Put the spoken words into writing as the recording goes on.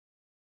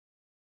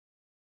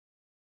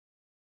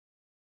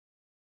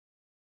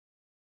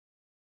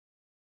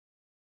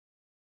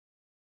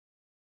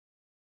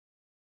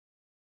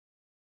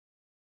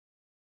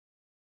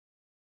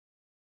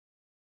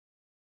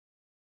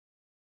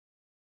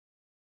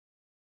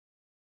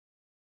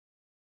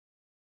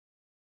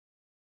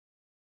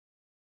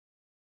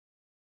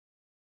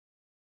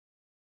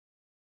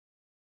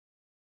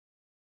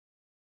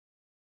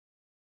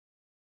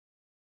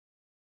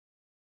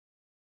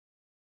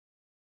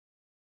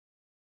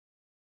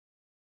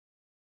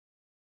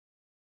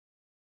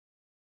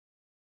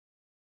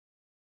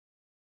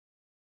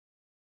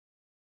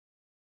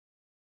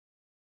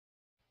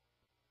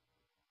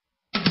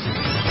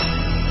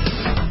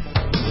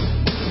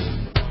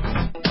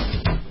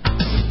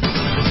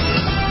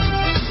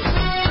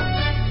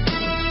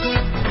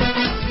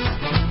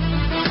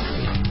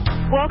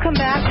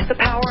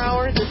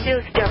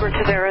is Deborah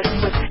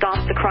Tavares with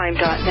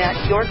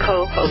StopTheCrime.net, your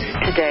co-host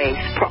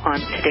on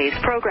today's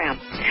program.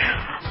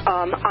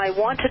 I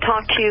want to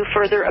talk to you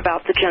further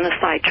about the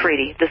Genocide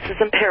Treaty. This is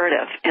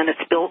imperative, and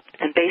it's built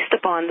and based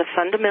upon the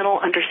fundamental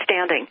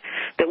understanding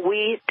that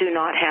we do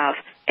not have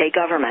a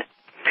government.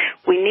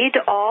 We need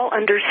to all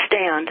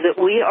understand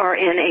that we are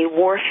in a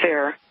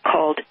warfare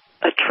called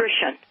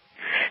attrition,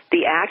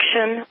 the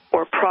action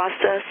or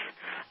process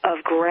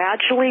of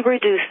gradually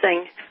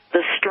reducing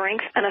the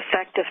strength and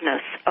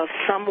effectiveness of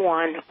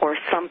someone or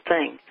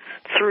something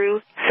through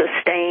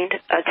sustained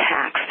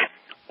attacks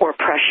or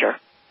pressure.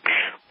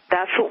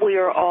 That's what we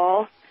are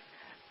all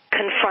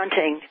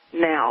confronting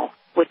now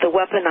with the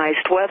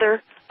weaponized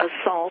weather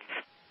assaults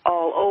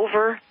all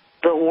over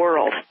the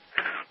world.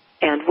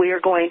 And we are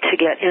going to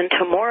get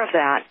into more of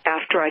that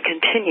after I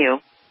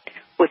continue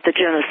with the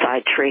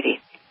Genocide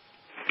Treaty.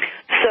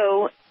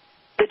 So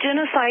the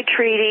Genocide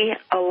Treaty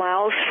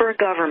allows for a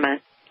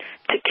government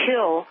to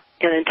kill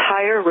an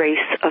entire race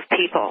of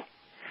people.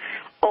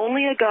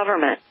 Only a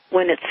government,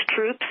 when its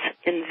troops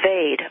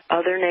invade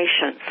other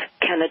nations,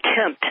 can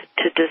attempt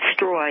to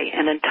destroy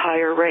an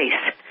entire race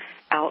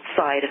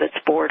outside of its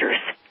borders.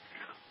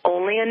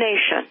 Only a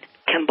nation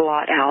can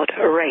blot out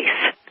a race.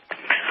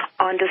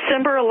 On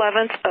December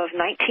 11th of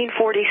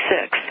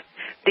 1946,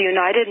 the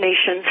United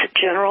Nations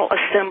General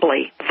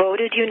Assembly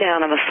voted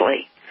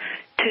unanimously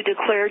to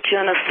declare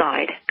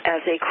genocide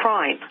as a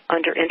crime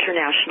under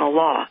international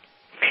law.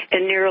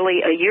 And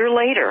nearly a year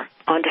later,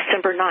 on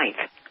December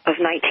 9th of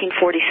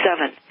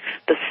 1947,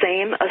 the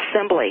same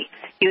assembly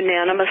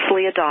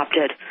unanimously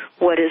adopted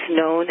what is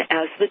known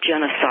as the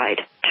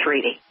Genocide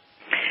Treaty.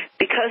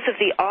 Because of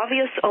the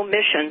obvious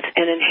omissions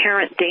and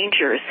inherent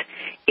dangers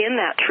in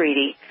that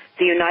treaty,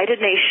 the United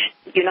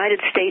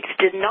States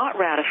did not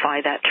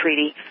ratify that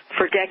treaty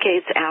for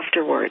decades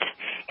afterwards.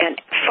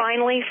 And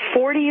finally,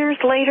 40 years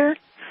later,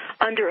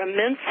 under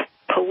immense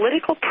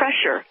political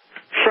pressure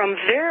from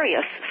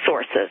various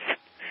sources,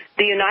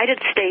 the United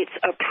States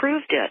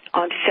approved it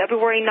on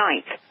February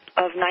 9th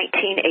of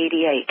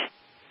 1988.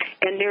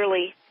 And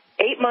nearly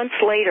 8 months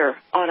later,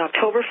 on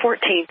October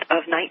 14th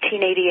of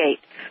 1988,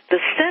 the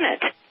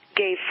Senate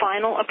gave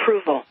final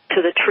approval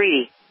to the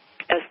treaty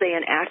as they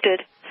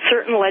enacted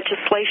certain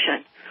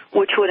legislation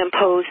which would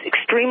impose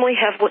extremely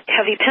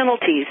heavy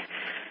penalties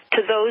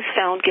to those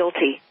found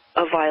guilty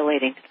of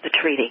violating the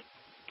treaty.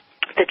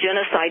 The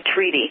Genocide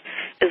Treaty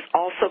is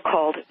also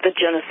called the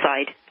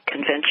Genocide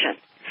Convention,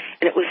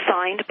 and it was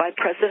signed by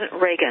President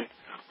Reagan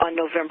on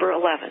November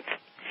 11th.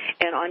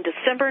 And on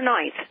December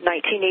 9th,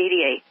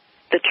 1988,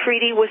 the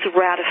treaty was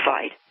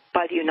ratified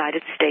by the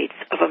United States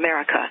of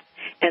America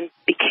and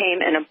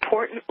became an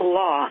important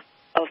law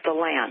of the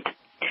land.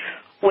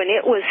 When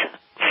it was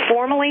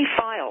formally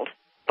filed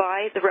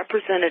by the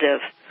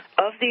representative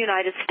of the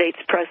United States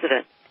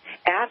President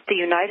at the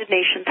United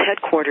Nations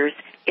headquarters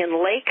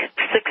in Lake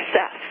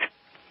Success,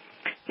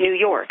 New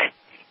York,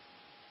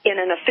 in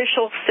an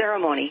official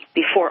ceremony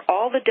before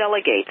all the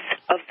delegates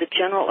of the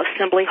General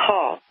Assembly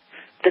Hall,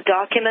 the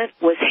document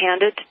was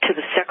handed to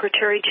the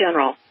Secretary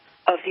General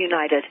of the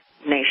United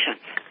Nations.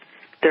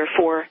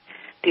 Therefore,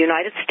 the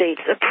United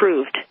States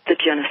approved the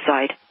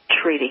Genocide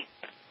Treaty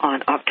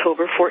on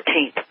October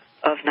 14th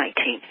of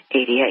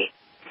 1988.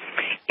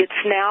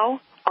 It's now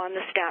on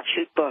the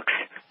statute books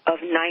of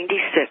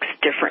 96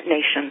 different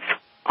nations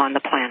on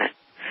the planet.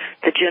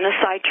 The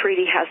Genocide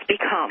Treaty has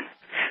become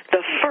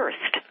the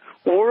first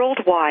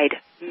worldwide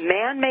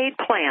man-made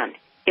plan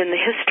in the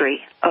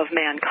history of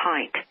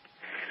mankind.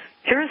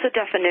 Here is a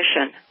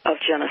definition of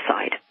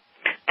genocide: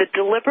 the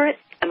deliberate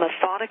and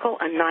methodical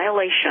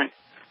annihilation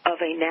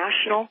of a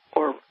national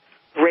or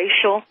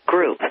racial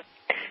group,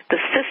 the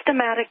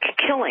systematic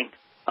killing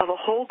of a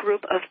whole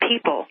group of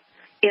people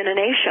in a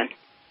nation.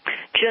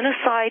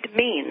 Genocide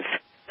means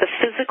the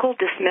physical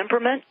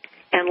dismemberment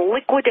and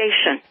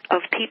liquidation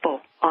of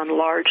people on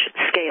large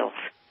scales,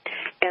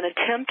 an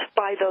attempt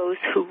by those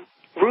who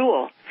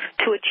rule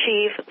to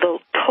achieve the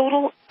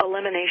total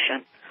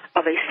elimination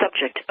of a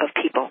subject of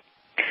people.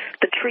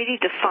 The treaty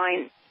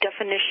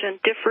definition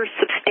differs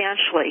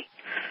substantially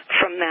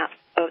from that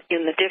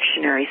in the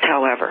dictionaries,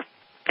 however,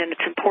 and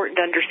it's important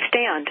to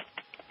understand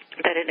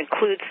that it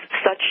includes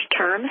such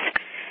terms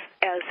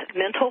as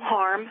mental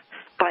harm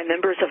by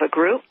members of a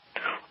group,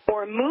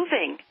 or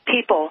moving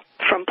people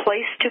from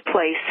place to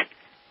place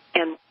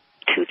and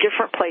to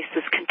different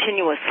places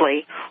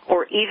continuously,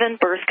 or even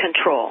birth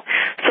control.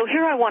 So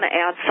here I want to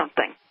add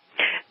something.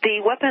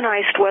 The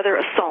weaponized weather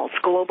assaults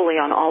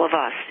globally on all of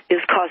us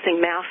is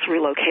causing mass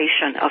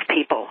relocation of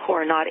people who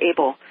are not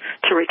able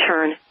to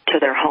return to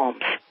their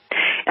homes.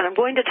 And I'm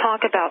going to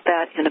talk about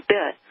that in a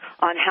bit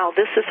on how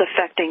this is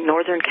affecting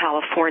Northern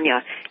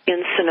California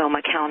in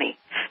Sonoma County,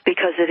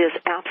 because it is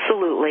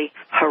absolutely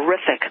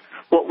horrific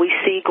what we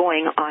see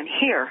going on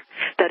here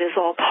that is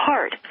all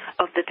part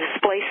of the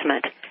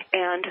displacement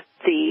and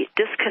the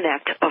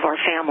disconnect of our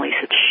families.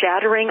 It's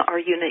shattering our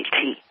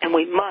unity, and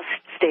we must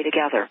stay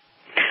together.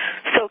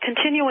 So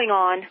continuing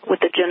on with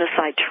the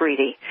Genocide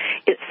Treaty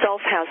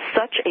itself has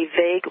such a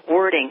vague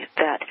wording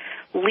that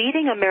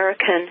leading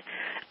American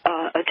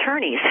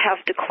attorneys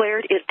have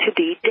declared it to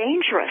be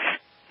dangerous.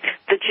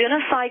 The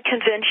Genocide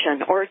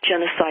Convention, or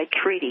Genocide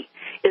Treaty,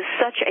 is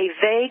such a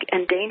vague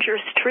and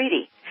dangerous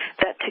treaty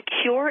that to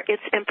cure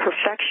its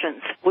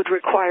imperfections would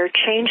require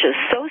changes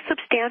so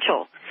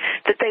substantial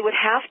that they would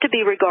have to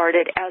be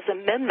regarded as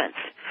amendments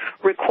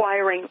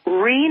requiring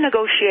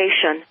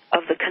renegotiation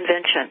of the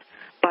convention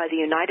by the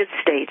United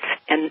States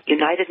and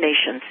United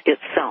Nations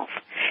itself.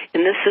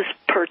 And this is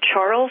per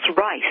Charles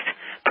Rice,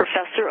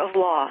 professor of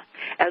law,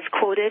 as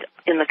quoted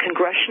in the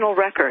Congressional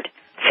Record,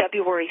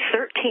 February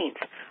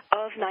 13th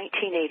of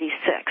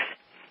 1986,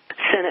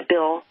 Senate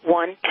Bill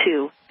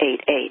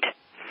 1288.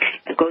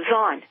 It goes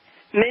on.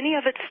 Many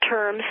of its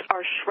terms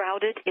are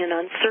shrouded in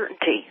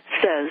uncertainty,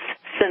 says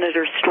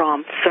Senator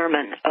Strom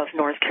Thurmond of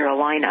North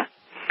Carolina.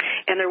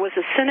 And there was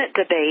a Senate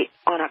debate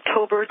on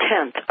October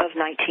 10th of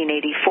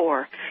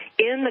 1984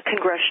 in the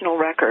Congressional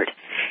Record.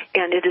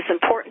 And it is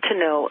important to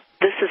know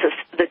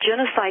the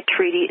Genocide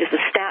Treaty is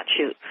a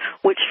statute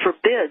which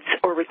forbids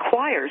or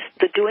requires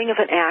the doing of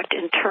an act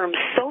in terms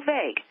so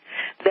vague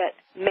that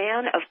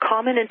man of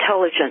common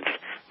intelligence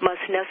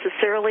must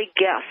necessarily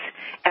guess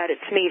at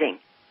its meaning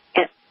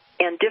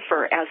and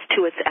differ as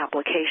to its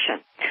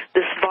application.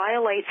 This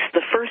violates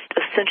the first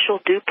essential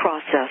due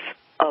process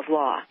of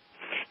law.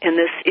 And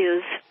this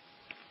is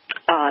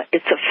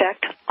its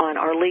effect on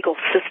our legal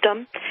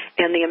system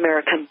and the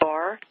American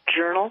Bar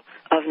Journal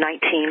of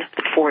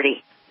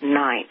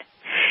 1949.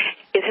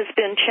 It has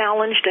been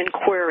challenged and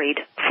queried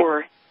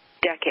for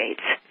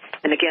decades.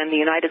 And again, the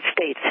United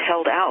States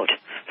held out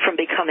from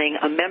becoming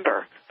a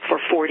member for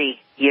 40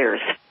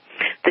 years.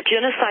 The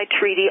Genocide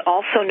Treaty,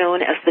 also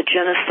known as the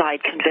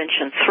Genocide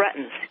Convention,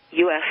 threatens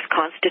U.S.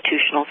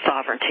 constitutional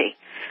sovereignty.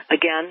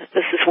 Again,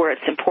 this is where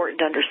it's important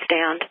to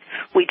understand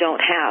we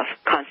don't have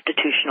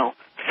constitutional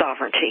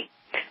sovereignty.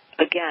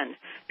 Again,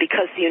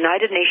 because the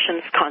United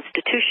Nations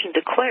Constitution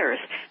declares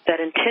that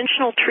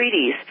intentional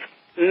treaties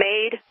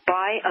made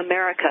by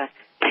America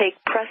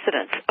take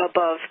precedence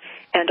above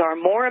and are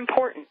more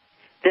important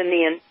than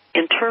the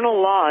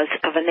internal laws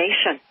of a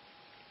nation.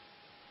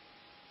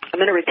 I'm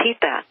going to repeat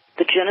that.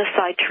 The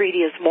Genocide Treaty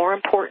is more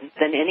important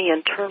than any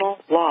internal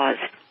laws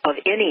of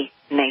any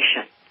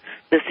nation.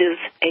 This is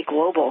a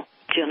global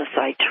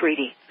genocide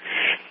treaty.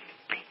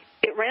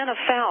 It ran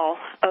afoul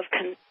of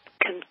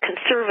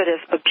conservative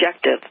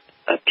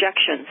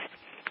objections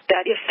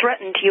that it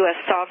threatened U.S.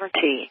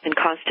 sovereignty and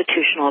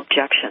constitutional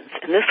objections.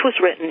 And this was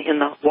written in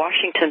the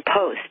Washington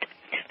Post,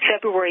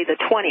 February the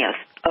 20th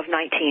of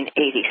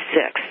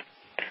 1986,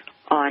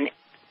 on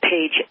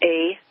page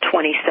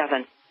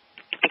A27.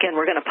 Again,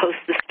 we're going to post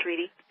this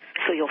treaty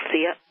so you'll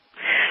see it.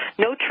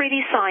 No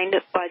treaty signed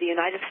by the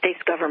United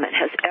States government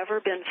has ever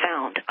been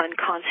found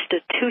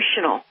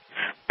unconstitutional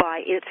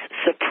by its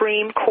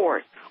Supreme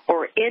Court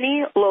or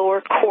any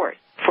lower court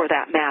for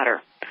that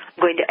matter.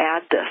 I'm going to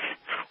add this.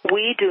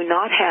 We do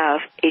not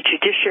have a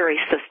judiciary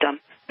system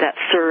that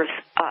serves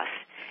us.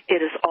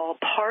 It is all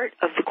part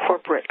of the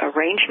corporate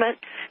arrangement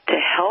to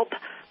help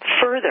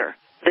further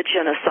the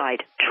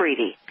Genocide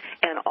Treaty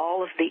and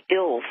all of the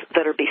ills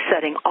that are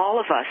besetting all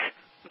of us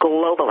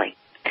globally.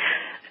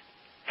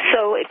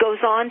 So it goes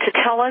on to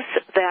tell us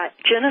that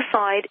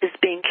genocide is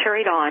being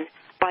carried on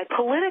by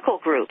political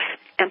groups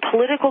and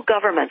political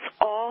governments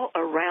all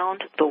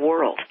around the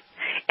world.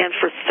 And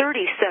for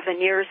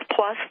 37 years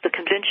plus, the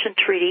Convention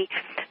Treaty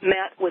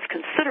met with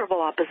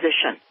considerable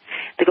opposition.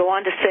 They go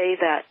on to say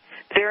that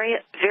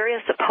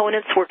various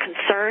opponents were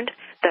concerned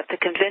that the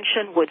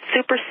Convention would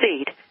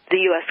supersede the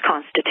U.S.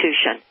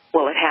 Constitution.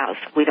 Well, it has.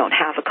 We don't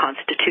have a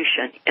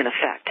Constitution in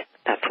effect.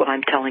 That's what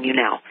I'm telling you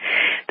now.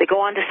 They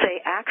go on to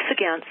say acts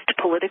against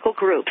political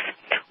groups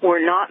were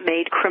not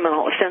made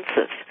criminal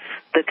offenses.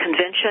 The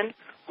Convention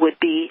would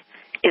be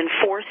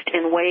enforced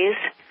in ways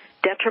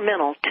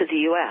detrimental to the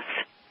U.S.,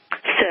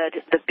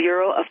 said the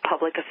Bureau of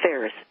Public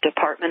Affairs,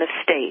 Department of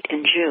State,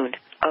 in June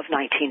of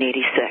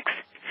 1986.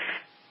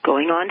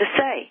 Going on to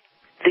say,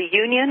 the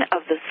Union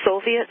of the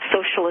Soviet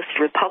Socialist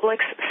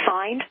Republics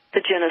signed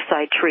the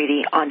Genocide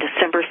Treaty on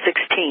December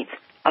 16th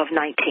of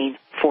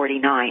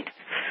 1949.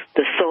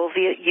 The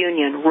Soviet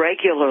Union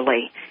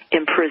regularly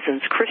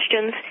imprisons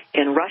Christians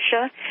in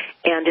Russia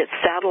and its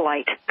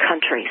satellite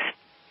countries.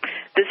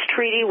 This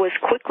treaty was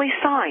quickly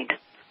signed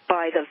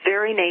by the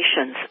very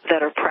nations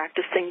that are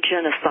practicing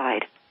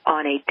genocide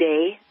on a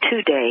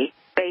day-to-day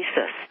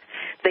basis.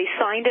 They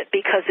signed it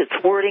because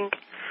its wording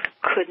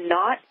could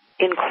not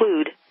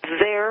include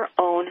their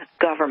own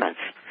governments.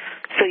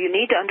 So you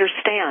need to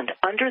understand,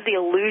 under the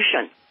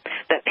illusion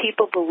that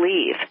people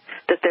believe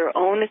that their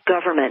own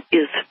government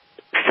is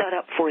set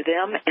up for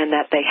them and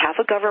that they have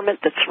a government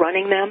that's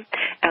running them,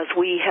 as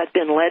we had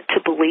been led to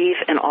believe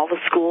in all the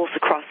schools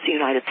across the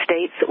United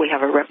States that we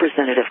have a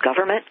representative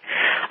government,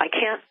 I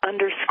can't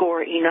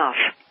underscore enough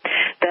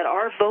that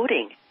our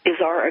voting is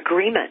our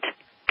agreement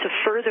to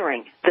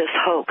furthering this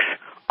hoax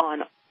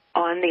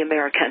on the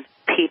American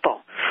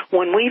people.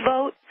 When we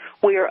vote,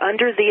 we are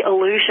under the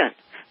illusion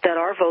that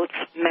our votes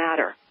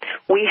matter.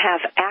 we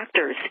have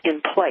actors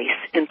in place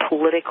in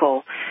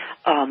political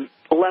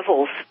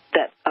levels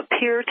that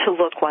appear to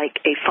look like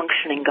a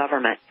functioning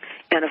government.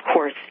 And, of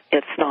course,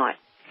 it's not.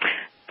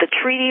 The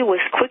treaty was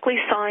quickly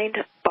signed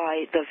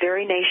by the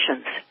very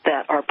nations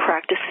that are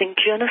practicing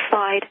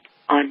genocide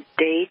on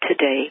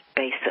day-to-day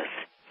basis.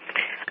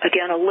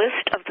 Again, a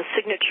list of the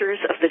signatures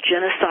of the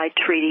Genocide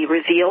Treaty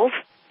reveals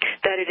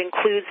that it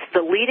includes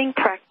the leading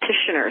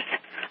practitioners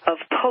of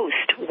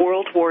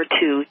post-World War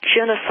II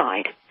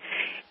genocide.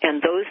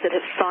 And those that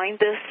have signed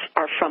this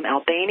are from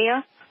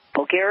Albania,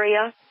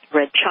 Bulgaria,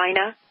 Red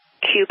China,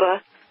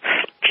 Cuba,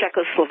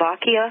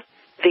 Czechoslovakia,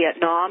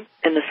 Vietnam,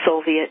 and the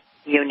Soviet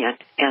Union,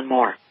 and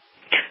more.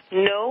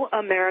 No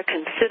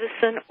American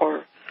citizen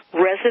or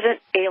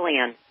resident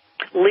alien,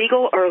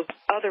 legal or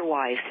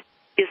otherwise,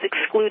 is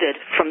excluded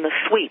from the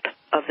sweep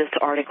of this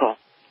article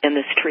in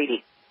this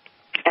treaty.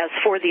 As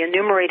for the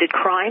enumerated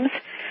crimes,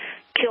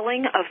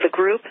 killing of the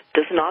group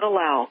does not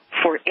allow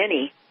for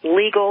any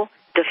legal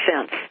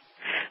defense.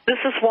 This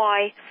is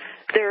why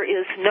there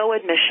is no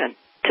admission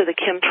to the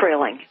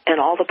chemtrailing and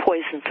all the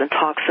poisons and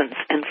toxins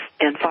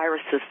and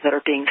viruses that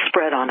are being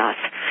spread on us.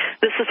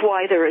 This is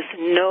why there is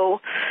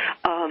no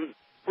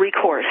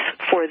recourse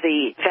for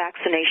the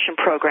vaccination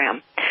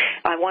program.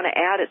 I want to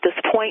add at this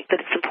point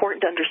that it's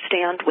important to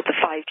understand with the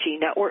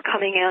 5G network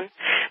coming in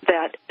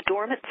that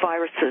dormant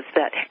viruses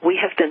that we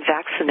have been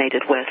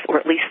vaccinated with, or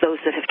at least those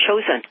that have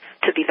chosen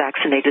to be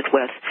vaccinated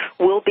with,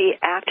 will be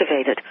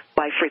activated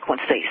by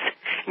frequencies.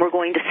 We're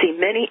going to see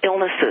many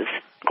illnesses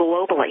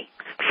globally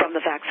from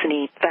the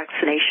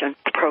vaccination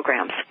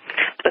programs.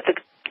 But the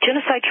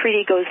Genocide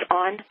Treaty goes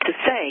on to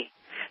say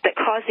that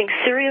causing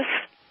serious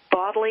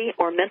bodily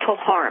or mental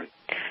harm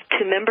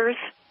to members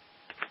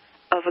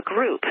of a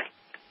group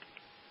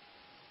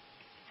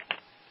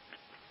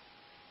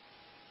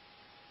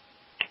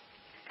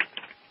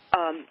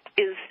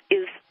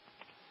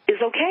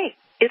is okay.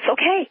 It's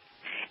okay.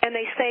 And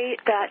they say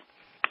that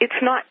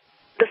it's not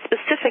the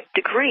specific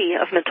degree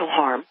of mental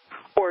harm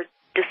or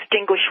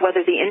distinguish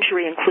whether the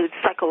injury includes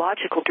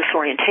psychological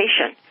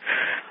disorientation.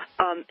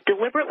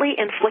 Deliberately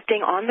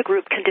inflicting on the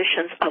group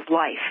conditions of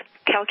life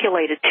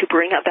calculated to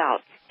bring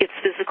about its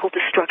physical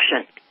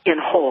destruction in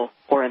whole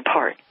or in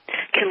part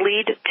can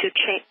lead to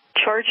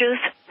charges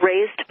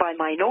raised by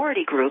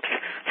minority groups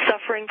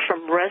suffering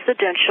from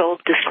residential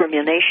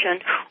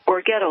discrimination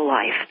or ghetto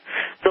life.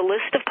 The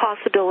list of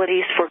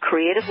possibilities for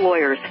creative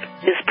lawyers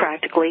is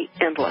practically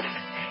endless.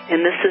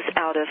 And this is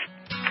out of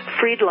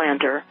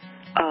Friedlander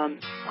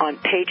on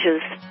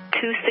pages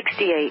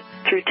 268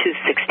 through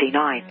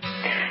 269.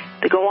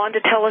 They go on to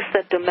tell us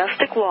that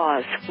domestic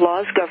laws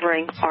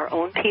governing our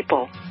own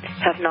people,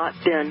 have not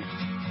been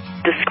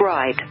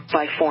described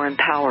by foreign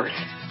powers.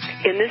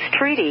 In this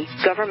treaty,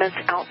 governments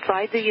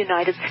outside the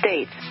United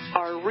States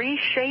are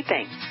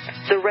reshaping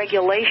the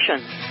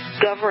regulations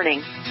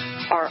governing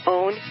our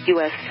own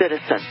U.S.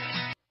 citizens.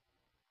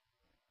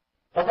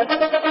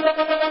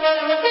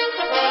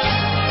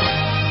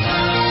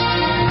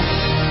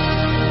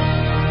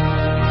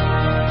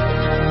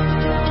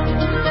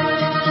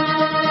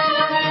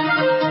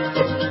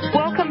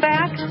 Welcome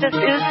back. This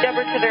is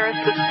Deborah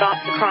Tavares with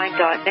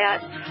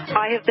StopTheCrime.net.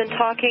 I have been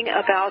talking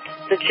about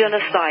the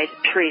Genocide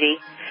Treaty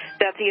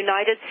that the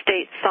United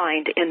States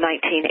signed in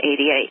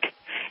 1988.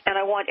 And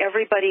I want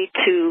everybody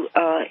to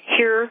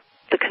hear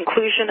the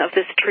conclusion of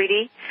this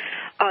treaty.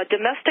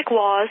 Domestic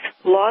laws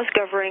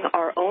governing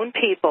our own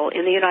people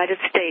in the United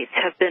States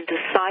have been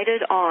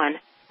decided on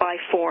by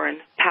foreign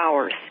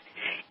powers.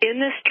 In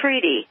this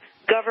treaty,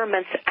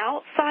 governments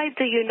outside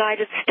the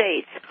United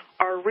States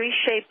are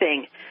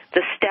reshaping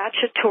the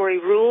statutory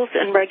rules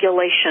and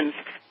regulations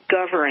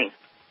governing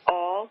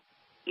all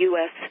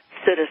U.S.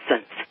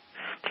 citizens.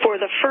 For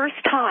the first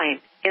time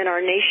in our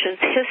nation's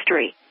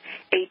history,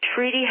 a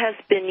treaty has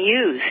been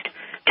used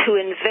to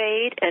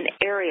invade an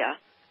area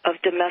of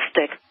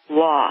domestic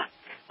law.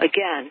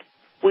 Again,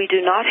 we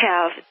do not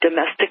have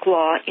domestic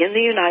law in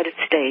the United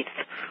States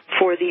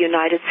for the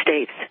United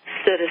States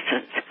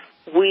citizens.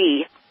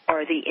 We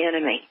are the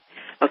enemy.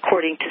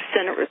 According to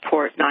Senate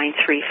Report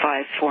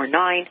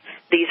 93549,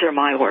 these are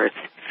my words,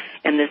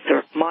 and these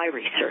are my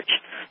research.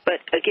 But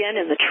again,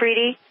 in the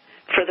treaty,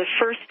 for the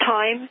first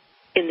time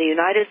in the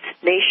United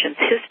Nations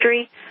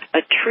history,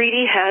 a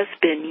treaty has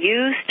been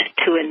used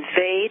to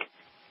invade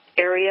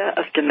area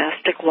of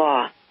domestic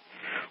law.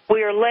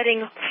 We are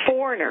letting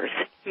foreigners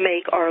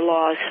make our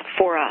laws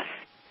for us,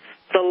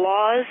 the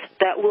laws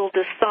that will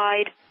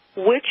decide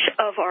which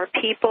of our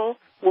people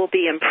will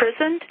be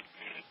imprisoned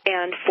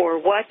and for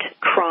what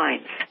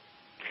crimes.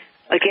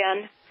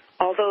 Again,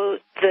 although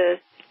the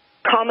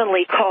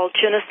commonly called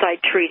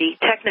Genocide Treaty,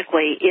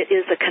 technically it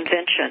is a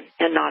convention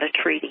and not a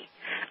treaty.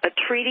 A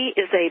treaty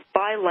is a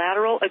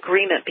bilateral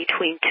agreement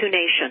between two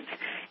nations.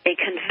 A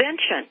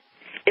convention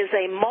is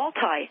a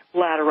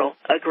multilateral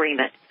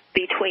agreement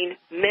between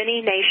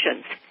many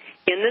nations,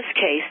 in this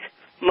case,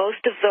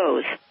 most of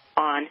those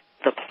on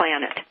the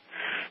planet.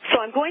 So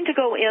I'm going to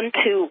go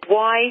into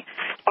why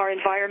our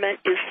environment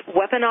is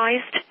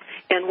weaponized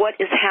and what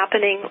is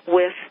happening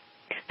with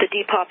the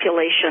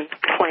depopulation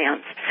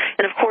plans.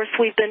 And, of course,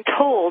 we've been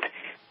told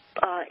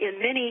in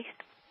many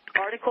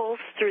articles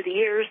through the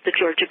years, the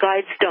Georgia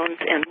Guidestones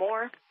and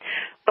more,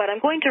 but I'm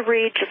going to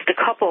read just a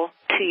couple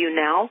to you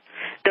now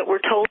that were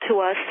told to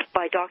us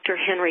by Dr.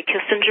 Henry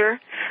Kissinger,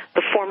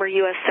 the former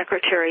U.S.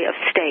 Secretary of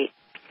State.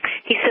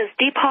 He says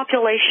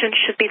depopulation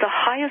should be the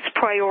highest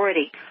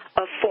priority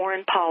of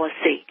foreign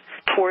policy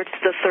towards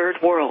the third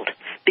world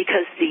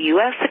because the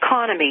U.S.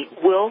 economy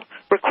will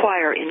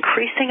require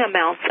increasing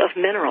amounts of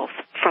minerals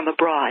from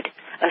abroad,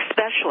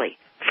 especially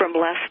from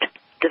less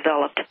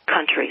developed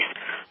countries.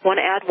 I want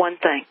to add one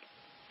thing.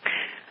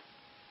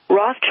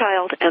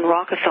 Rothschild and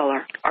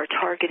Rockefeller are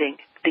targeting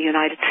the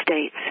United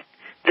States.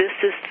 This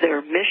is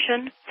their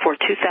mission for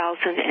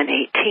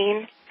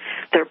 2018,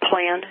 their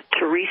plan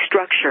to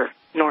restructure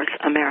North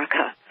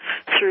America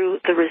through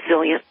the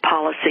resilient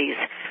policies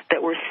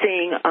that we're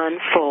seeing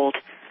unfold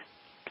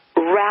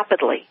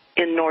rapidly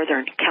in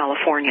Northern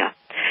California.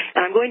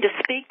 And I'm going to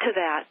speak to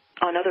that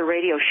on other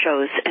radio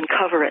shows and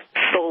cover it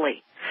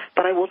solely.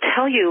 But I will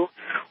tell you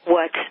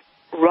what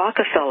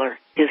Rockefeller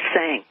is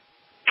saying.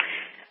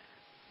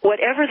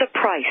 Whatever the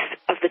price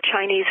of the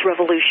Chinese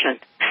Revolution,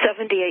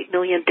 78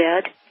 million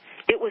dead,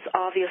 it was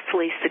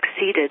obviously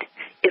succeeded.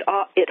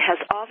 It has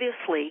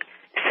obviously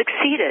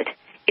succeeded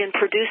in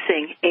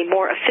producing a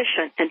more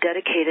efficient and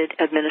dedicated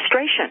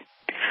administration,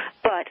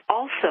 but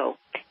also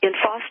in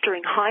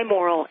fostering high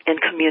moral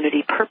and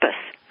community purpose.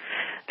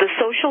 The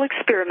social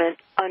experiment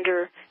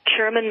under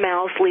Chairman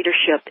Mao's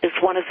leadership is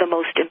one of the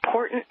most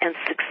important and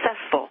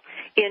successful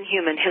in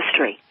human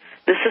history.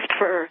 This is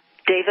for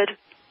David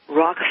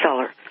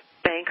Rockefeller,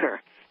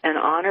 banker and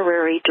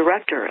honorary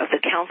director of the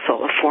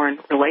Council of Foreign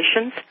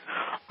Relations,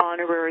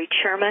 honorary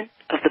chairman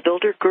of the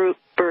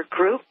Bilderberg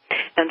Group,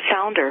 and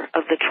founder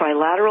of the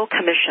Trilateral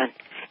Commission,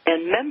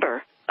 and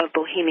member of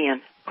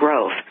Bohemian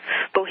Grove.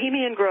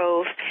 Bohemian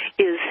Grove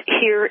is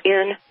here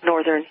in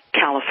Northern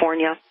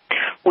California.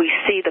 We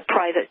see the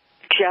private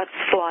jets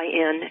fly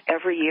in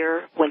every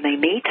year when they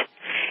meet,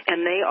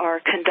 and they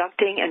are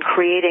conducting and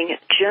creating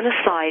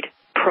genocide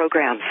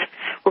programs.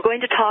 We're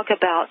going to talk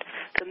about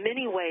the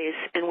many ways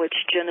in which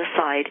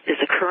genocide is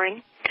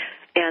occurring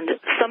and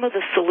some of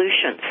the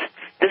solutions.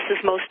 This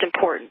is most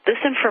important. This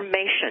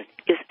information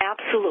is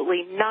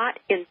absolutely not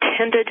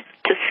intended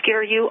to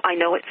scare you. I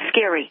know it's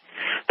scary.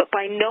 But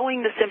by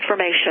knowing this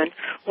information,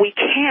 we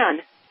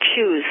can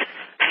choose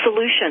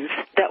solutions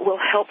that will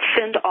help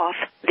fend off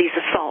these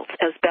assaults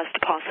as best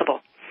possible.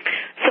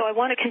 So I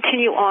want to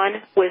continue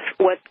on with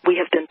what we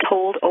have been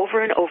told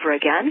over and over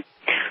again,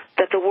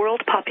 that the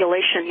world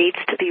population needs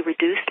to be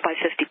reduced by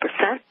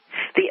 50%.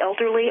 The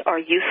elderly are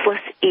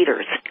useless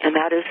eaters, and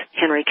that is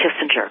Henry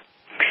Kissinger.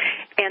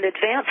 And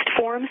advanced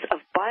forms of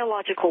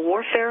biological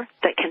warfare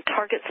that can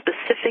target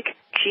specific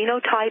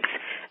genotypes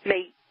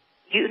may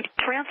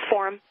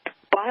transform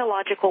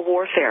biological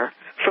warfare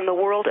from the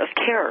world of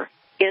terror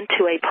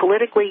into a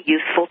politically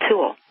useful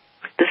tool.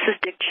 This is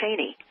Dick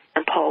Cheney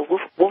and Paul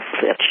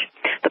Wolfowitz,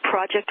 the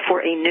Project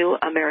for a New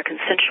American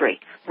Century,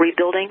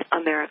 Rebuilding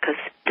America's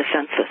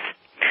Defenses.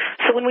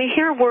 So when we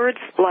hear words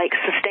like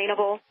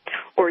sustainable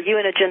or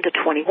UN Agenda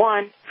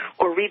 21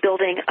 or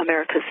rebuilding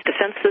America's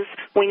defenses,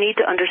 we need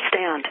to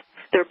understand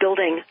they're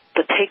building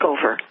the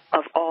takeover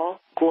of all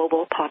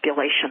global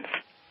populations.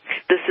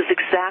 This is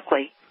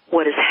exactly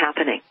what is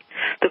happening.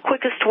 The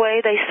quickest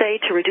way, they say,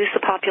 to reduce the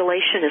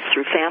population is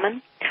through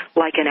famine,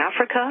 like in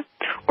Africa,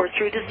 or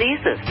through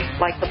diseases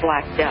like the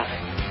Black Death.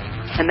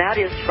 And that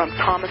is from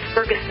Thomas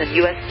Ferguson,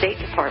 U.S. State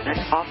Department,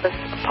 Office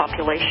of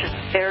Population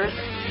Affairs.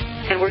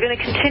 And we're going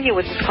to continue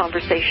with this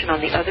conversation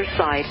on the other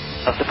side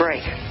of the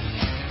break.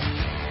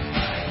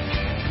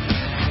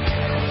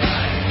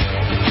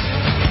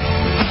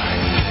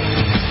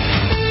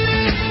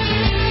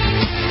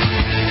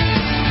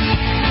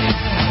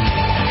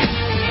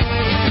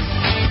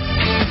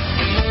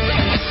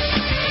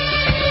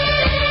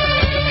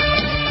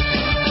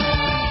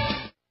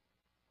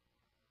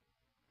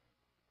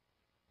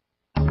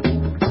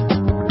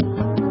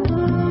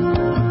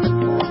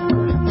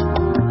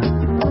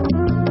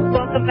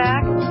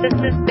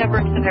 This is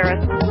Deborah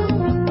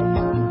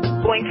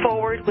Tavares. Going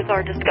forward with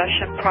our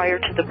discussion prior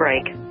to the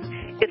break,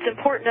 it's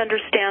important to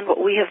understand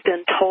what we have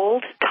been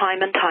told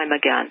time and time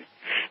again,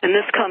 and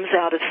this comes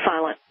out of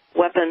Silent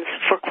Weapons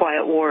for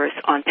Quiet Wars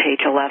on page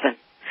 11.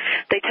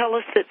 They tell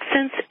us that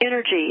since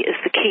energy is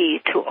the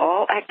key to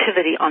all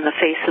activity on the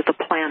face of the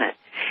planet,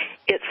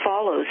 it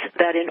follows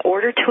that in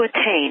order to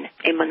attain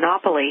a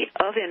monopoly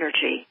of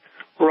energy,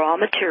 raw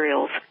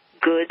materials,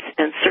 goods,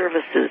 and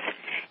services,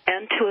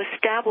 and to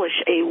establish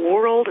a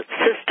world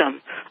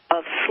system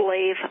of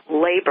slave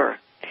labor,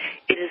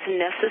 it is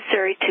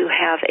necessary to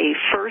have a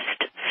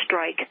first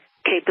strike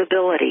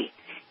capability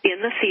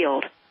in the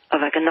field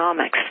of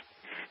economics.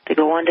 They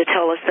go on to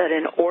tell us that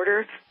in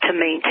order to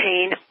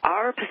maintain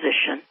our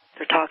position,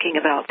 they're talking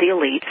about the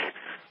elites,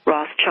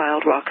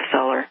 Rothschild,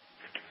 Rockefeller,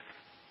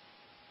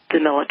 the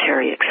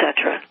military,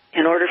 etc.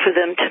 In order for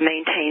them to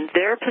maintain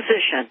their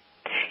position,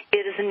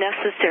 it is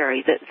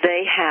necessary that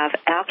they have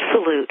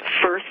absolute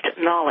first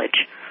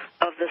knowledge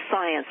of the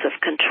science of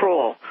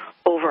control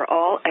over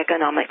all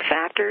economic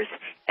factors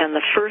and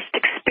the first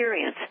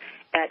experience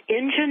at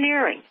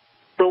engineering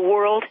the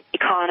world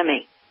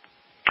economy.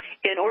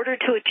 In order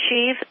to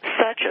achieve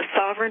such a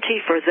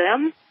sovereignty for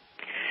them,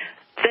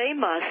 they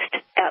must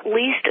at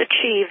least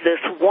achieve this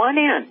one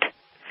end,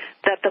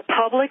 that the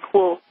public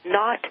will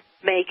not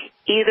make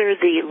either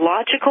the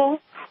logical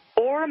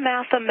or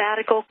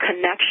mathematical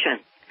connection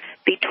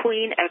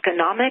between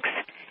economics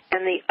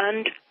and the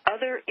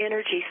other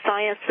energy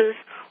sciences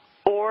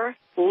or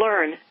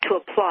learn to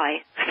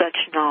apply such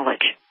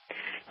knowledge.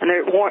 And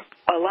they're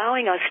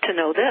allowing us to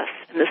know this,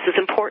 and this is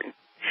important.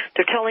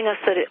 They're telling us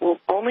that it will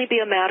only be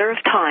a matter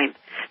of time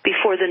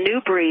before the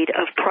new breed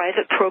of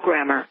private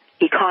programmer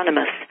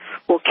economists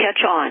will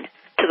catch on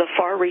to the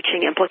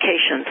far-reaching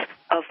implications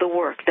of the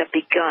work that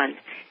begun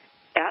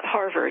at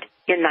Harvard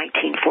in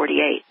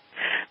 1948.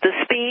 The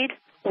speed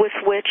with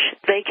which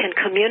they can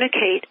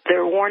communicate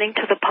their warning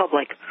to the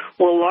public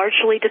will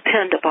largely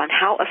depend upon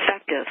how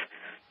effective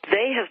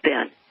they have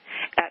been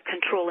at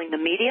controlling the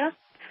media,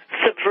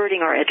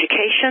 subverting our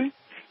education,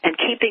 and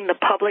keeping the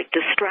public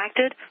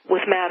distracted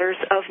with matters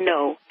of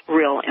no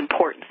real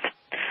importance.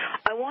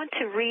 I want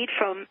to read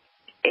from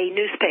a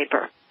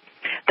newspaper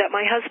that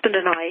my husband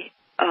and I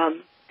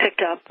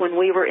picked up when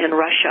we were in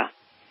Russia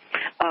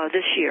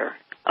this year,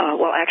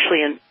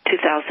 actually in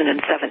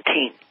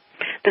 2017.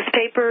 This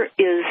paper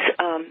is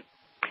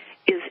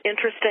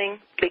interesting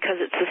because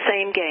it's the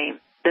same game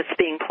that's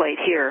being played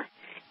here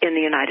in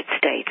the United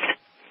States.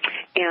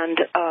 And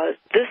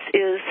this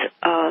is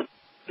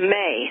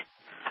May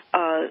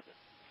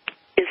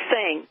is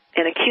saying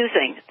and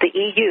accusing the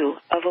EU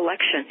of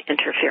election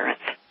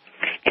interference.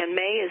 And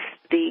May is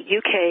the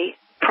UK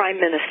Prime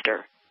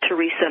Minister,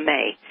 Theresa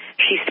May.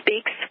 She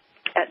speaks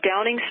at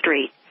Downing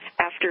Street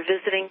after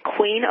visiting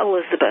Queen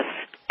Elizabeth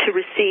to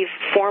receive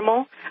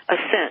formal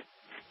assent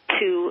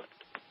to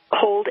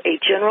hold a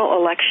general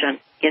election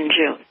in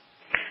June.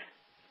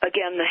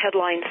 Again, the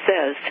headline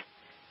says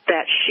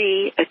that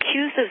she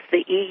accuses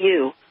the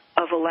EU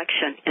of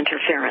election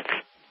interference.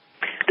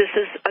 This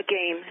is a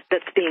game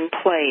that's being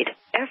played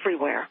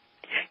everywhere.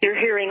 You're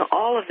hearing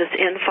all of this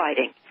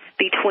infighting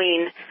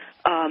between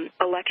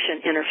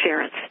election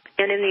interference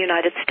and in the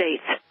United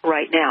States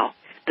right now.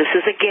 This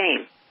is a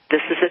game.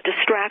 This is a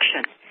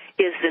distraction.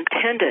 It is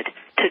intended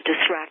to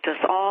distract us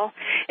all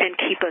and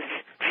keep us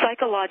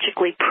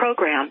psychologically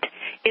programmed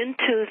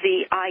into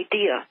the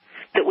idea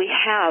that we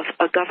have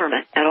a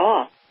government at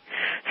all.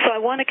 So I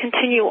want to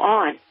continue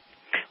on.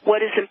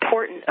 What is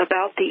important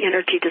about the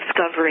energy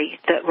discovery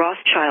that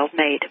Rothschild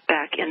made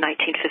back in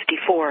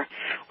 1954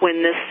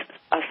 when this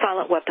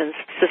silent weapons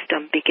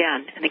system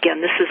began? And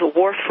again, this is a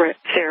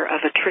warfare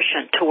of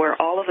attrition to wear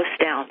all of us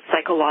down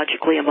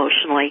psychologically,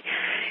 emotionally,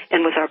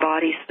 and with our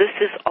bodies. This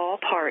is all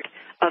part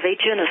of a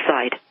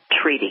genocide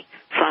treaty.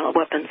 Silent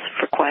Weapons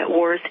for Quiet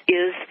Wars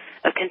is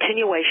a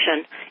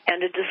continuation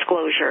and a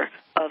disclosure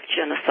of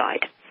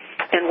genocide.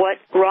 And what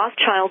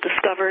Rothschild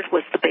discovered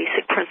was the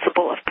basic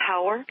principle of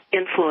power,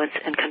 influence,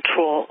 and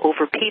control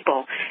over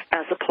people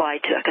as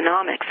applied to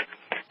economics.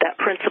 That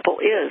principle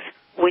is,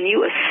 when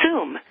you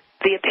assume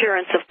the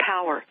appearance of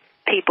power,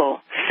 people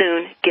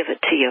soon give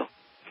it to you.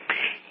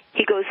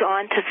 He goes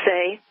on to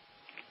say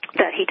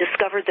that he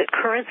discovered that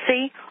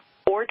currency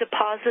or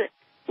deposit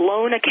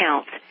loan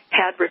accounts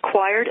had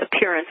required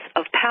appearance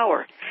of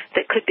power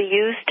that could be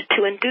used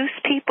to induce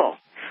people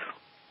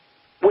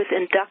with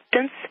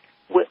inductance,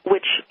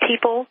 which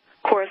people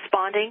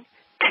corresponding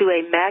to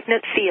a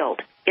magnet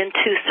field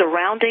into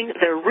surrounding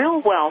their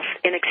real wealth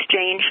in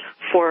exchange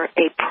for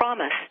a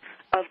promise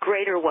of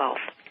greater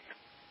wealth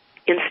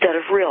instead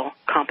of real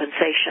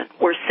compensation.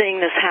 We're seeing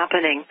this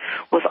happening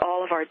with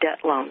all of our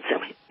debt loans,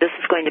 and this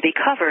is going to be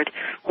covered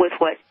with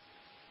what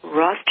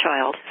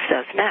Rothschild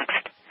says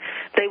next.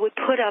 They would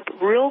put up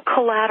real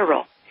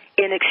collateral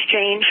in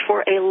exchange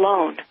for a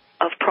loan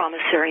of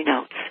promissory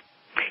notes.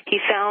 He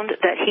found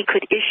that he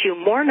could issue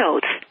more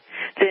notes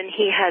than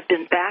he had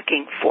been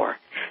backing for,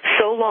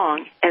 so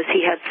long as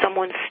he had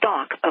someone's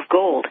stock of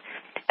gold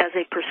as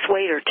a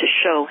persuader to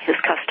show his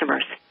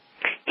customers.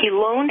 He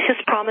loaned his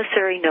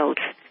promissory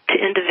notes to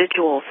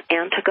individuals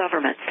and to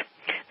governments.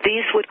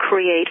 These would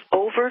create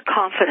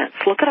overconfidence.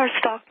 Look at our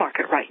stock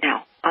market right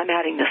now. I'm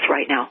adding this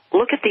right now.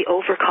 Look at the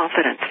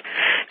overconfidence,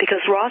 because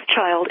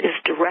Rothschild is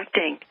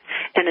directing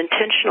an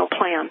intentional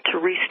plan to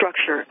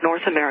restructure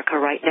North America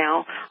right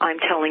now. I'm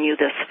telling you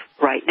this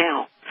right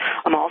now.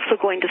 I'm also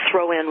going to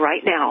throw in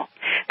right now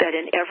that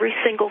in every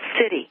single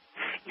city,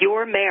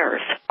 your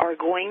mayors are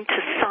going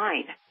to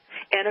sign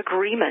an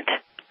agreement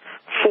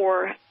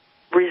for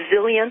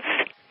resilience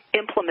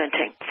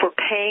implementing, for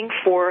paying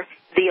for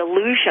the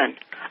illusion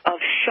of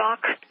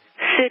shock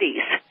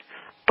cities.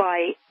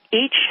 By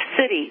each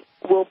city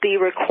will be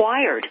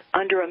required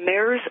under a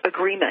mayor's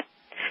agreement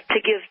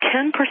to give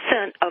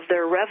 10% of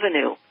their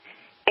revenue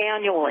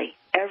annually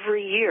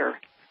every year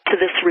to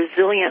this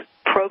resilient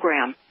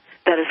program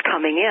that is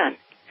coming in,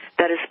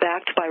 that is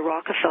backed by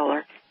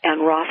Rockefeller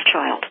and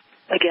Rothschild.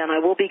 Again, I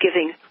will be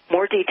giving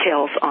more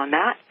details on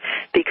that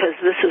because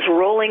this is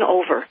rolling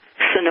over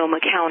Sonoma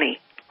County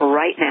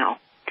right now.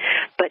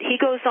 But he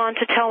goes on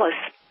to tell us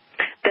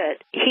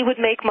that he would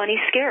make money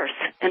scarce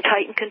and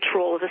tighten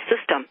control of the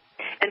system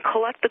and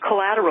collect the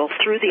collateral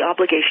through the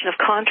obligation of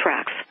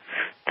contracts.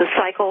 The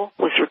cycle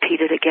was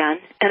repeated again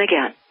and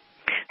again.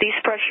 These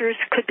pressures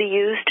could be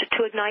used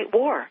to ignite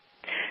war.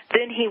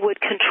 Then he would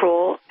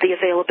control the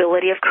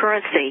availability of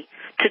currency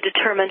to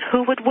determine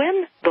who would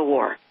win the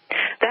war.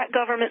 That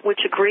government which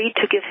agreed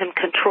to give him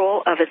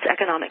control of its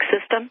economic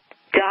system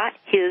got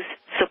his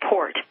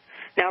support.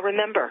 Now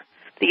remember,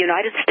 the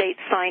United States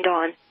signed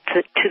on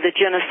to the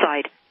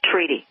Genocide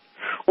Treaty.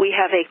 We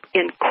have an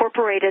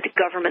incorporated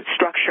government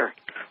structure.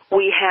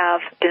 We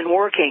have been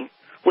working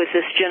with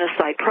this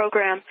genocide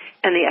program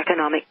and the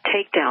economic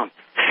takedown.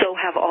 So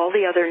have all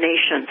the other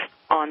nations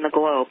on the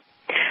globe.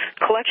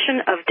 Collection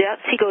of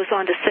debts, he goes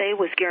on to say,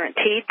 was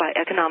guaranteed by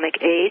economic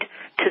aid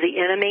to the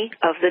enemy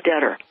of the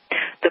debtor.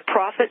 The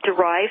profit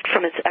derived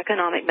from its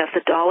economic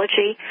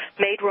methodology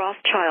made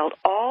Rothschild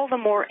all the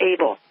more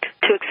able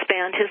to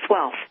expand his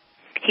wealth.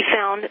 He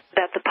found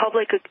that the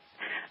public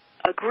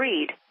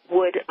agreed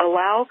would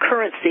allow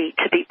currency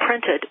to be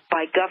printed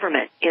by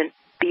government in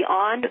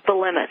beyond the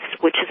limits,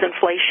 which is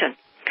inflation,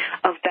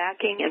 of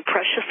backing in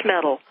precious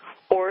metal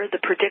or the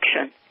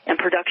prediction and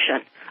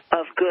production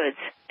of goods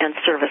and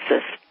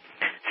services.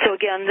 So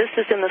again, this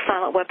is in the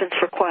Silent Weapons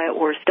for Quiet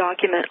Wars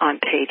document on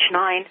page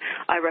 9.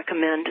 I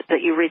recommend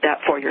that you read that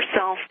for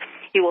yourself.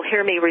 You will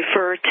hear me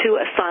refer to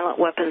a silent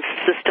weapons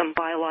system,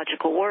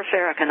 biological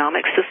warfare,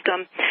 economic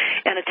system,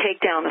 and a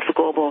takedown of the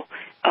global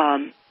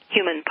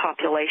human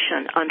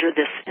population under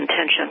this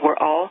intention. We're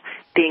all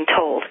being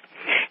told.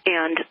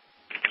 And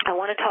I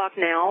want to talk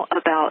now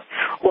about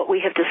what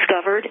we have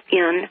discovered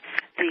in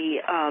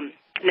the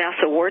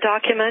NASA war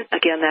document.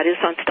 Again, that is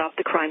on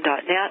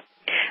stopthecrime.net.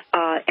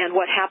 And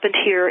what happened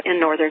here in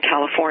Northern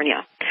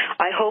California.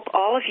 I hope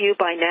all of you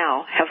by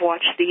now have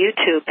watched the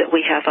YouTube that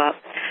we have up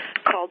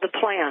called The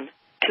Plan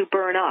to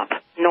Burn Up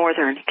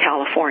Northern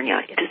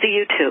California. It is the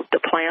YouTube, The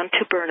Plan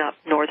to Burn Up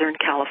Northern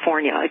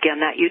California. Again,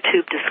 that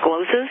YouTube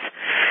discloses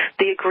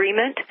the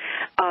agreement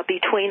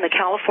between the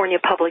California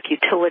Public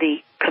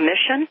Utility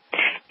Commission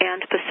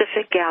and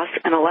Pacific Gas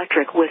and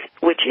Electric,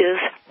 which is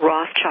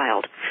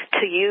Rothschild,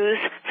 to use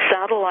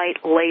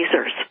satellite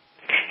lasers.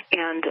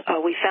 And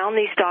we found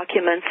these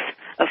documents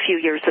a few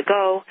years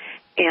ago,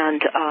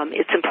 and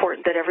it's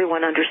important that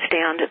everyone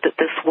understand that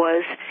this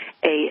was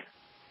a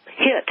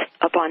hit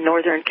upon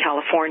Northern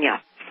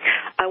California.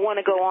 I want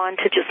to go on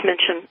to just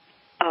mention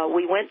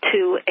we went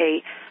to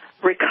a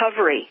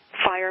recovery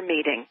fire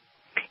meeting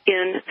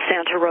in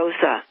Santa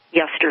Rosa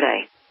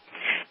yesterday,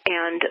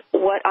 and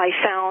what I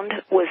found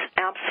was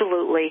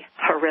absolutely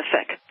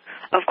horrific.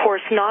 Of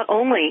course, not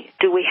only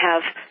do we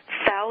have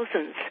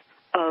thousands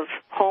of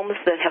homes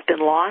that have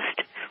been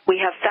lost, we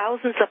have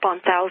thousands upon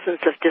thousands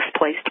of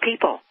displaced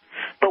people,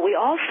 but we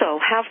also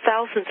have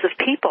thousands of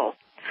people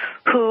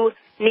who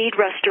need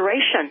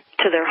restoration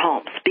to their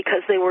homes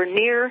because they were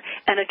near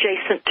and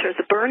adjacent to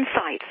the burn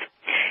sites.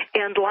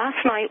 And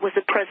last night was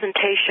a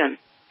presentation.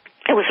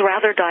 It was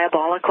rather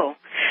diabolical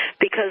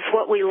because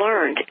what we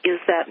learned is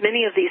that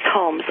many of these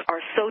homes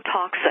are so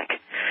toxic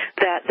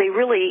that they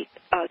really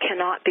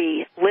cannot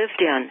be lived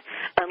in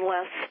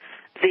unless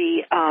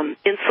the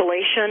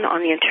insulation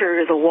on the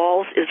interior of the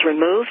walls is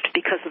removed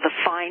because of the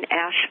fine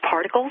ash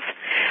particles,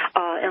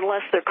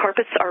 unless their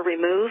carpets are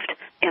removed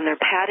and their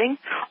padding.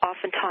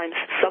 Oftentimes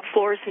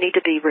subfloors need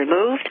to be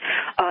removed.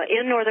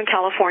 In Northern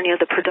California,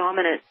 the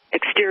predominant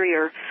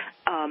exterior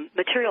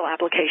material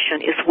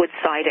application is wood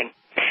siding,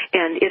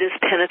 and it is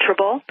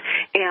penetrable,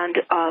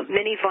 and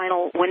many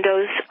vinyl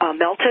windows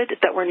melted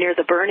that were near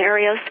the burn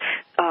areas.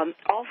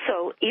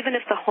 Also, even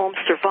if the home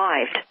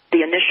survived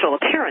the initial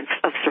appearance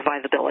of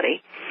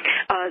survivability,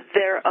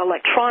 their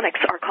electronics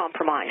are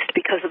compromised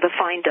because of the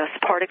fine dust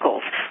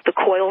particles, the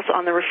coils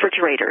on the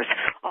refrigerators.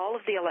 All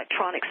of the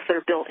electronics that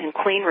are built in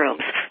clean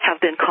rooms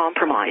have been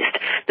compromised.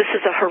 This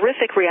is a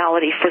horrific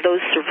reality for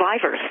those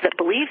survivors that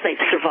believe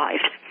they've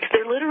survived.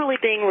 They're literally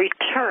being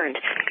returned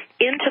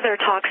into their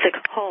toxic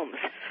homes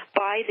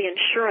by the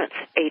insurance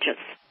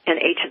agents and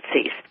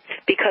agencies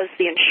because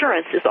the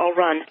insurance is all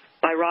run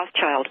by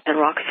Rothschild and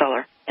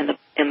Rockefeller and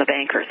the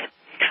bankers.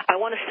 I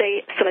want to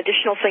say some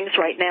additional things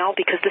right now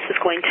because this is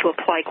going to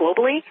apply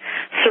globally.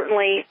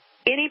 Certainly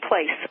any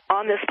place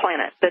on this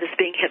planet that is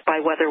being hit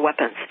by weather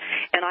weapons.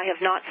 And I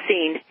have not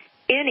seen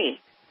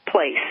any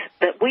place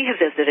that we have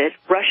visited,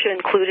 Russia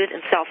included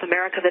in South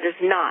America, that is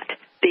not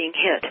being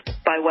hit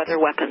by weather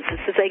weapons.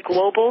 This is a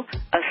global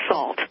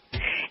assault.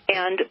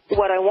 And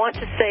what I want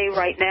to say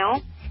right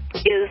now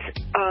is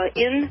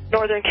in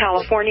Northern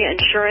California,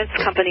 insurance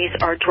companies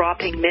are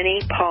dropping many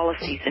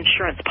policies,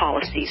 insurance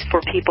policies, for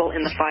people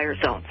in the fire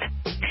zones.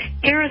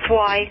 Here is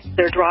why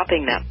they're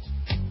dropping them.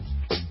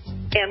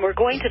 And we're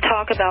going to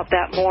talk about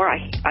that more.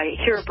 I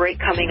hear a break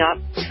coming up.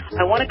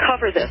 I want to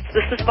cover this.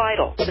 This is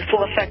vital. This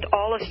will affect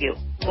all of you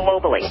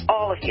globally,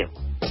 all of you.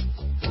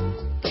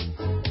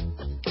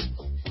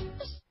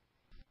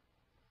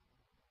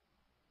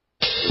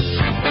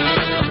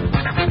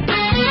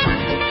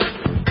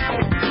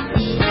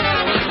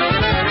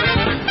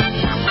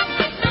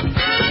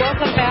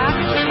 welcome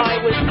back.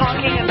 I was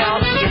talking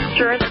about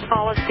insurance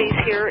policies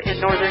here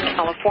in Northern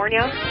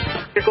California.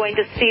 You're going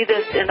to see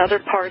this in other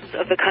parts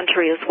of the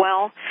country as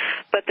well.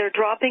 But they're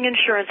dropping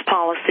insurance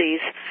policies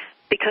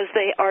because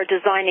they are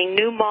designing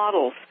new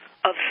models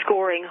of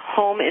scoring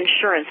home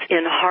insurance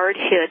in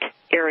hard-hit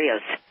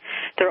areas.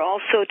 They're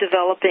also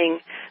developing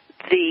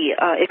the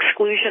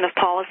exclusion of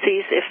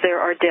policies if there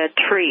are dead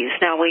trees.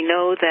 Now, we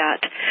know that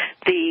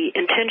the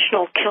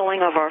intentional killing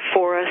of our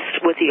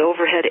forests with the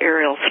overhead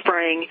aerial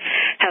spraying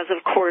has,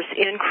 of course,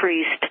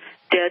 increased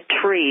dead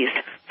trees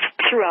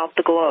throughout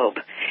the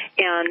globe.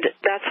 And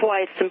that's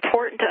why it's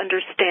important to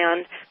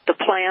understand the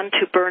plan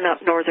to burn up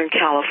Northern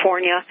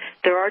California.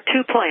 There are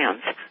two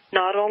plans.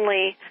 Not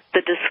only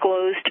the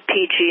disclosed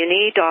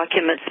PG&E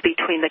documents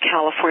between the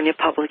California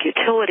Public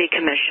Utility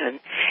Commission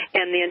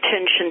and the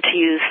intention to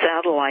use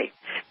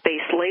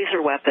satellite-based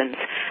laser weapons,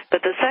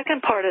 but the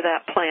second part of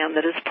that plan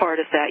that is part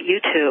of that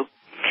YouTube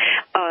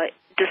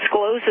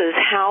discloses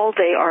how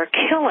they are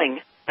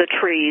killing the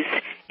trees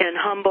in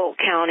Humboldt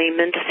County,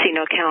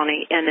 Mendocino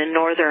County, and in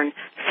northern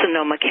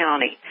Sonoma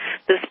County.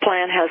 This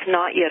plan has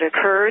not yet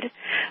occurred,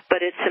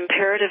 but it's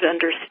imperative to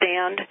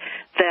understand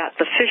that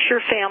the Fisher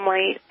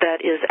family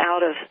that is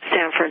out of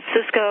San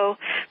Francisco,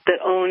 that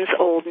owns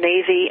Old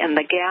Navy and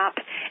the Gap,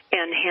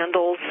 and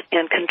handles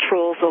and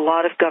controls a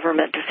lot of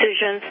government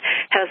decisions,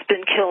 has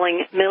been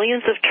killing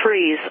millions of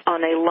trees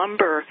on a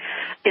lumber,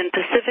 in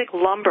Pacific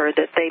Lumber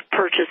that they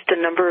purchased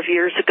a number of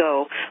years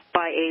ago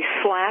by a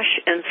slash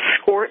and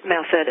squirt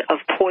method of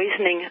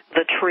poisoning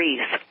the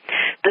trees.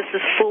 This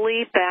is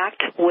fully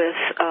backed with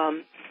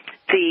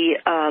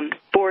the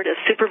Board of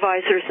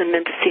Supervisors in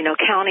Mendocino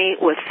County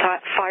with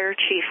fire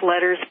chief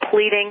letters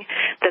pleading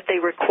that they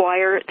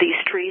require these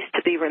trees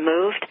to be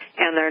removed,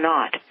 and they're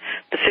not.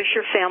 The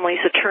Fisher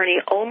family's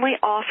attorney only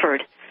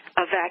offered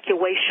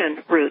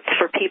evacuation routes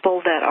for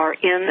people that are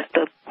in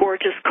the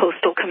gorgeous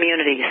coastal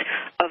communities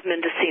of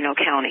Mendocino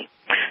County.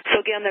 So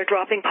again, they're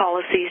dropping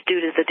policies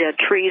due to the dead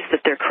trees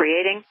that they're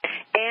creating,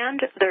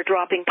 and they're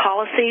dropping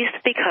policies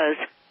because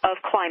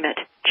of climate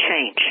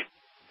change.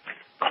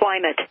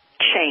 Climate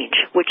change,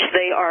 which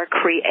they are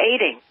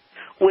creating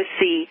with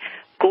the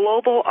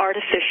global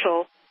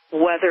artificial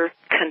weather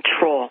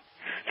control.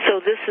 So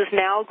this is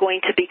now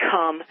going to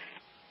become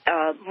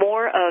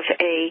more of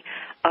a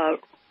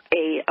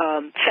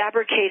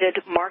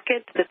fabricated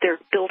market that they're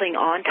building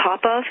on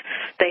top of.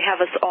 They have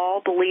us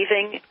all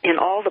believing in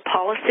all the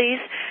policies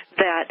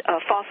that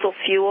fossil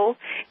fuel,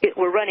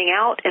 we're running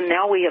out, and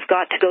now we have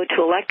got to go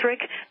to electric.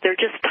 They're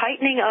just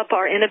tightening up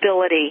our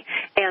inability,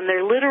 and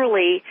they're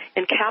literally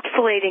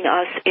encapsulating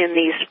us in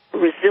these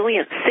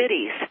resilient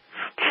cities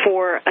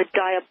for a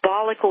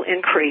diabolical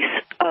increase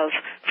of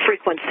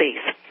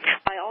frequencies.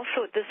 I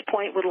also at this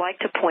point would like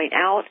to point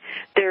out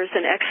there's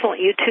an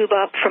excellent YouTube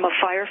up from a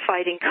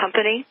firefighting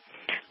company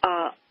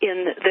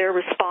in their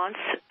response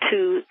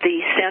to the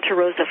Santa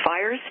Rosa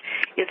fires.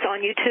 It's on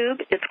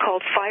YouTube. It's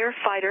called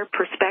Firefighter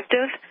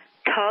Perspective,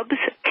 Tubbs,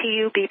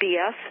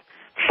 Tubbs,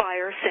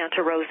 Fire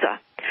Santa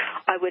Rosa.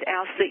 I would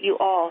ask that you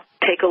all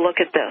take a look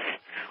at this.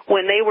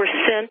 When they were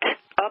sent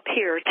up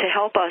here to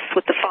help us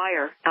with the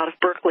fire out of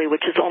Berkeley,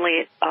 which is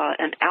only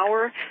an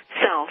hour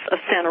south of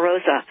Santa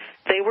Rosa,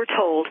 they were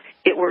told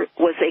it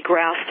was a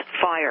grass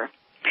fire.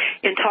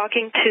 In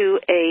talking to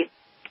a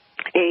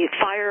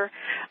fire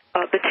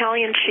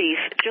battalion chief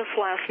just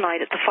last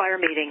night at the fire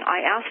meeting, I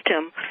asked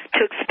him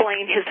to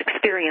explain his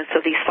experience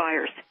of these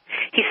fires.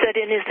 He said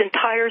in his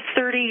entire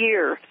 30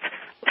 years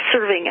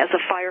serving as a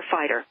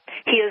firefighter,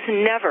 he has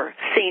never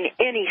seen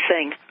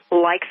anything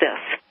like this.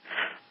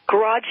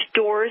 Garage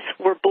doors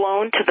were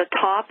blown to the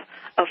top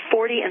of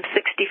 40 and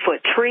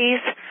 60-foot trees.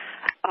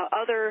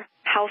 Other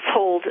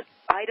household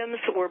items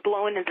were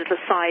blown into the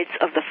sides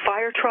of the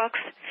fire trucks.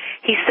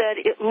 He said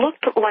it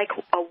looked like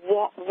a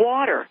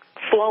water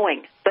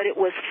flowing, but it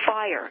was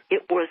fire.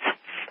 It was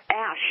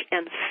ash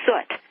and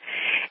soot.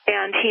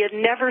 And he had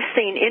never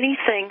seen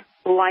anything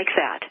like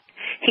that.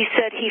 He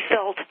said he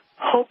felt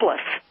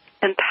hopeless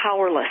and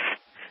powerless.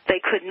 They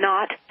could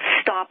not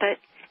stop it,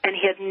 and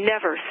he had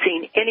never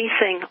seen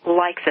anything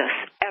like this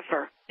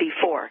ever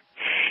before.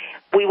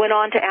 We went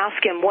on to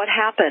ask him what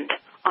happened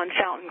on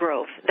Fountain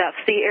Grove. That's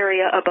the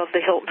area above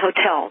the Hilton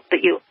Hotel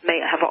that you may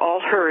have all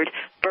heard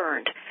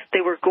burned.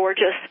 They were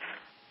gorgeous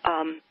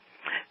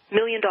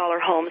million-dollar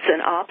homes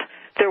and up.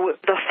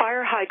 The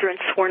fire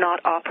hydrants were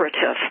not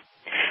operative.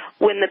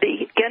 When the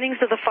beginnings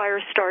of the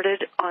fire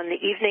started on the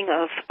evening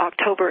of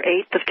October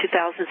 8th of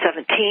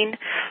 2017,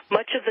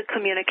 much of the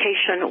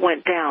communication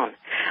went down.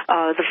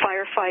 The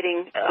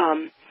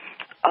firefighting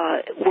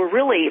were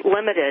really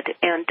limited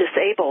and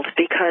disabled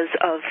because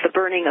of the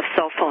burning of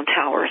cell phone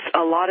towers.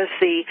 A lot of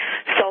the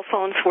cell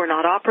phones were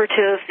not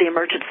operative. The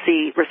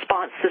emergency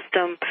response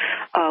system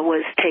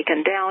was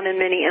taken down in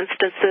many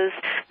instances.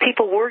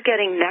 People were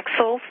getting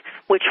Nexels,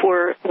 which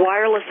were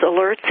wireless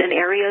alerts in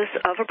areas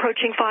of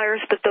approaching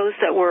fires, but those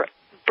that were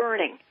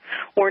burning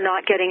were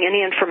not getting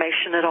any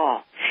information at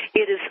all.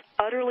 It is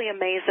utterly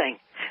amazing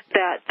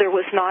that there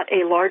was not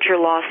a larger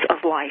loss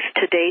of life.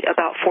 To date,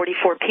 about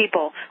 44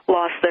 people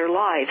lost their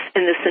lives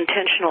in this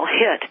intentional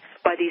hit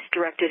by these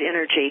directed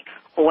energy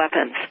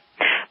weapons.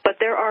 But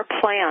there are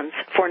plans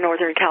for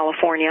Northern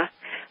California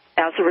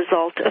as a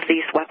result of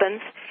these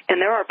weapons,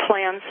 and there are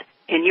plans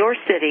in your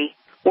city,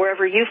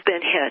 wherever you've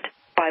been hit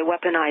by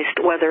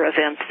weaponized weather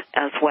events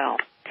as well.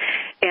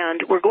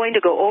 And we're going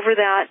to go over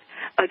that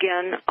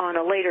again on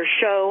a later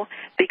show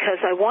because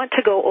I want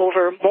to go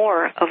over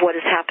more of what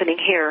is happening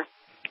here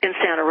in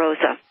Santa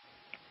Rosa,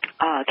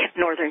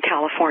 Northern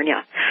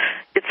California.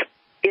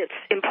 It's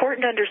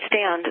important to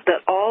understand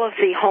that all of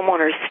the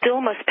homeowners still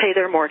must pay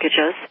their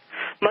mortgages,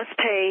 must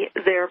pay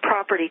their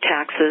property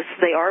taxes.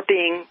 They are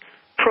being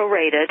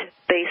prorated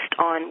based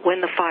on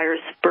when the fires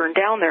burn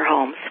down their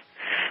homes,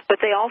 but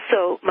they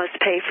also must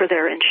pay for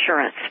their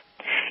insurance.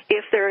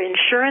 If their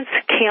insurance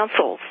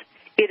cancels,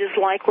 it is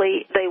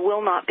likely they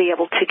will not be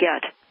able to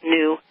get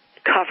new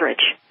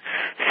coverage.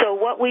 So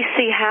what we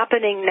see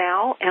happening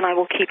now, and I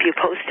will keep you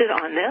posted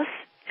on this,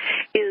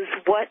 is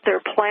what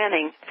they're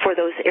planning for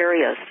those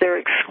areas. They're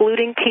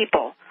excluding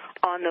people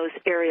on those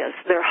areas.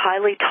 They're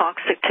highly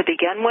toxic to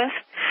begin with,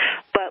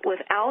 but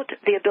without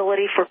the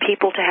ability for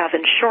people to have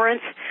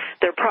insurance,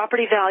 their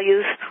property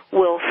values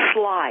will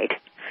slide.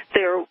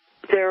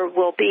 There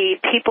will be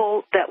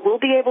people that will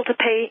be able to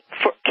pay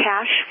for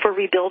cash for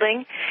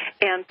rebuilding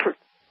and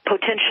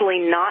potentially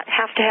not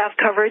have to have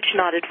coverage,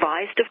 not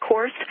advised, of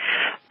course.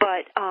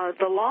 But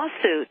the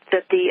lawsuit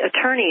that the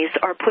attorneys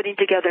are putting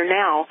together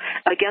now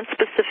against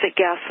Pacific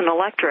Gas and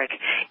Electric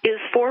is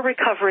for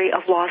recovery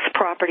of lost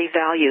property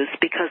values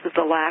because of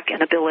the lack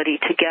and ability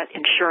to get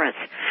insurance.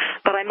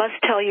 But I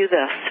must tell you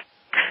this.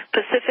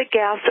 Pacific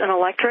Gas and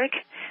Electric,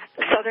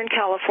 Southern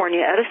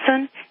California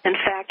Edison, in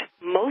fact,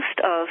 most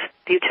of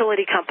the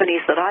utility companies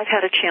that I've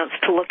had a chance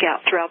to look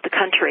at throughout the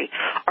country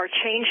are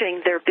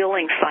changing their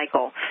billing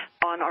cycle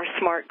on our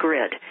smart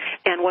grid.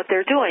 And what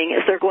they're doing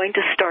is they're going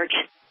to start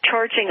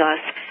charging us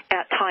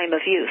at time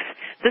of use.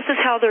 This is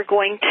how they're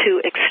going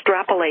to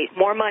extrapolate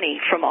more money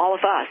from all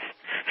of us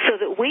so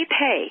that we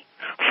pay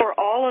for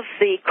all of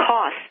the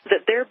costs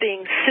that they're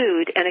being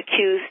sued and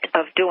accused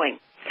of doing.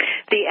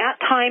 The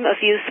at-time of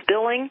use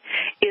billing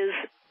is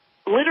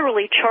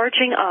literally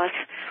charging us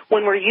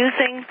when we're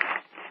using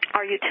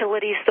our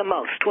utilities the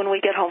most, when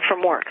we get home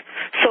from work.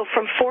 So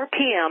from 4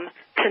 p.m.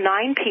 to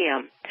 9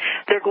 p.m.,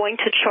 they're going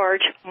to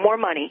charge more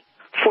money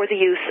for the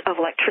use of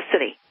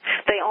electricity.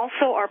 They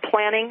also are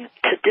planning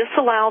to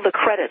disallow the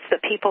credits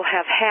that people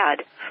have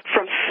had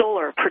from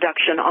solar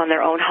production on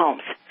their own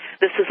homes.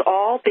 This is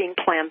all being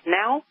planned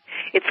now.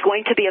 It's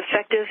going to be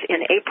effective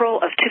in April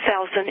of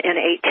 2018.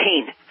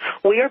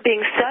 We are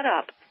being set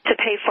up to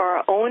pay for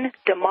our own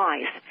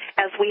demise,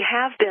 as we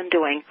have been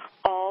doing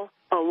all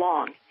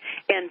along.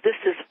 And this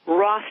is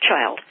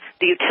Rothschild.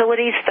 The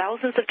utilities,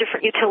 thousands of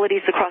different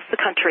utilities across the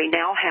country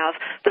now have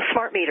the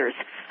smart meters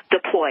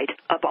deployed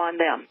upon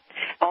them.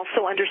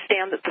 Also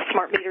understand that the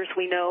smart meters,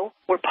 we know,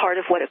 were part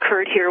of what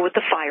occurred here with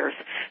the fires.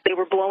 They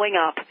were blowing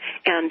up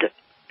and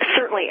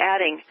certainly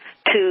adding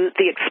to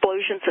the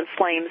explosions and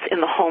flames in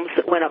the homes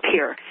that went up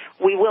here.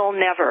 We will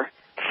never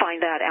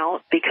find that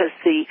out because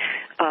the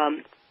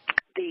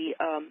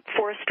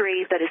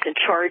forestry that is in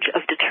charge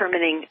of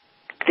determining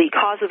the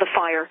cause of the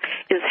fire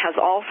has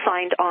all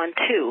signed on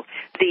to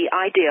the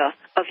idea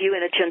of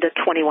UN Agenda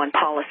 21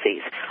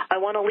 policies. I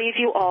want to leave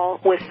you all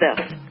with this.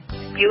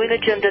 UN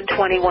Agenda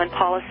 21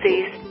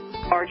 policies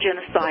are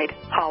genocide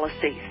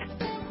policies.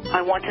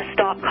 I want to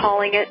stop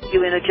calling it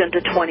UN Agenda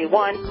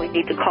 21. We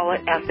need to call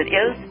it as it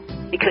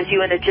is because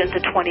UN Agenda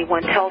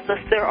 21 tells us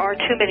there are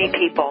too many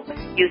people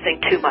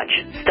using too much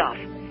stuff.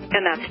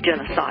 And that's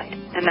genocide.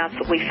 And that's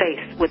what we face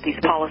with these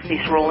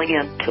policies rolling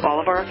in to all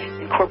of our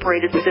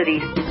incorporated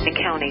cities and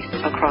counties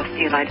across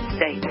the United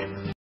States.